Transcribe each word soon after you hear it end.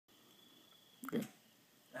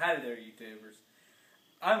Hi there, YouTubers.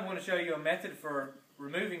 I'm going to show you a method for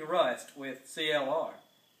removing rust with CLR.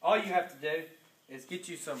 All you have to do is get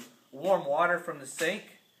you some warm water from the sink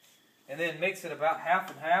and then mix it about half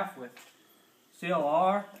and half with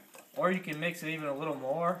CLR, or you can mix it even a little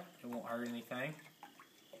more. It won't hurt anything.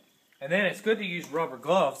 And then it's good to use rubber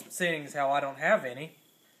gloves, but seeing as how I don't have any,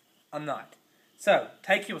 I'm not. So,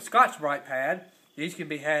 take you a Scotch-Brite pad. These can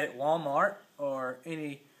be had at Walmart or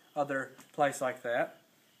any other place like that.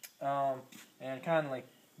 And kindly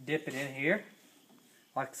dip it in here,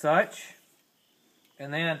 like such.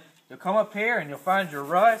 And then you'll come up here and you'll find your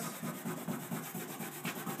rust.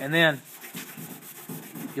 And then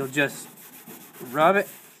you'll just rub it.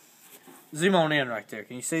 Zoom on in right there.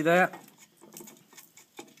 Can you see that?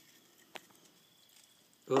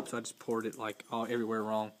 Oops, I just poured it like all everywhere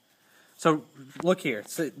wrong. So look here.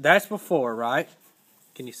 See, that's before, right?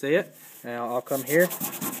 Can you see it? Now I'll come here,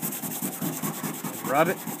 rub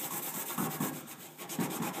it.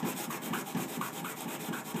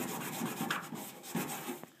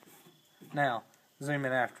 Now zoom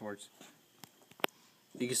in afterwards.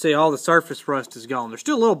 You can see all the surface rust is gone. There's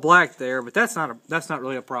still a little black there, but that's not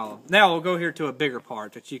really a problem. Now we'll go here to a bigger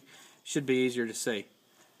part that you should be easier to see.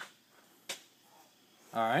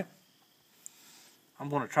 All right. I'm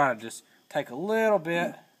going to try to just take a little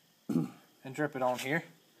bit and drip it on here.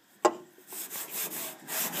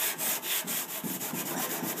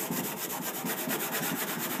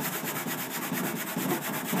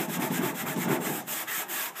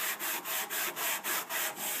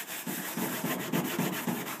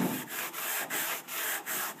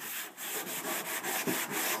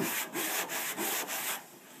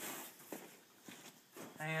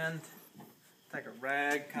 And take a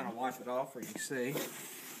rag, kind of wipe it off where you can see.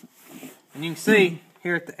 And you can see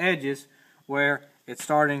here at the edges where it's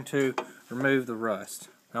starting to remove the rust.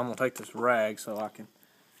 Now I'm going to take this rag so I can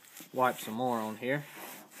wipe some more on here.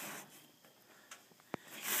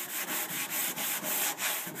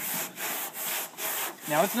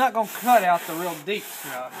 Now it's not going to cut out the real deep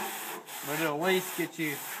stuff, but it'll at least get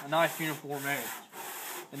you a nice uniform edge.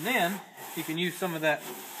 And then you can use some of that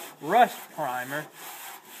rust primer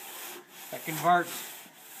that converts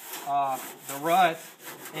the rust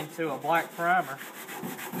into a black primer,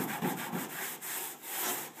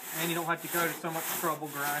 and you don't have to go to so much trouble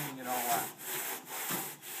grinding it all out.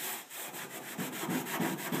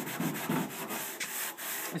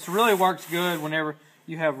 This really works good whenever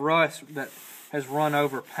you have rust that has run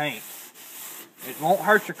over paint. It won't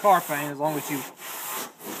hurt your car paint as long as you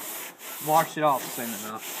wash it off soon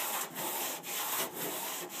enough.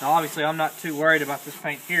 Now obviously I'm not too worried about this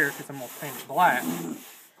paint here because I'm going to paint it black.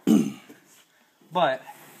 But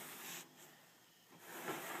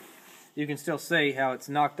you can still see how it's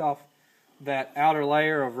knocked off that outer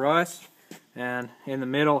layer of rust, and in the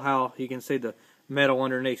middle how you can see the metal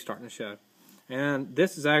underneath starting to show. And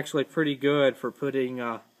this is actually pretty good for putting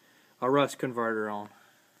a rust converter on.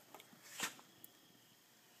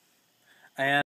 And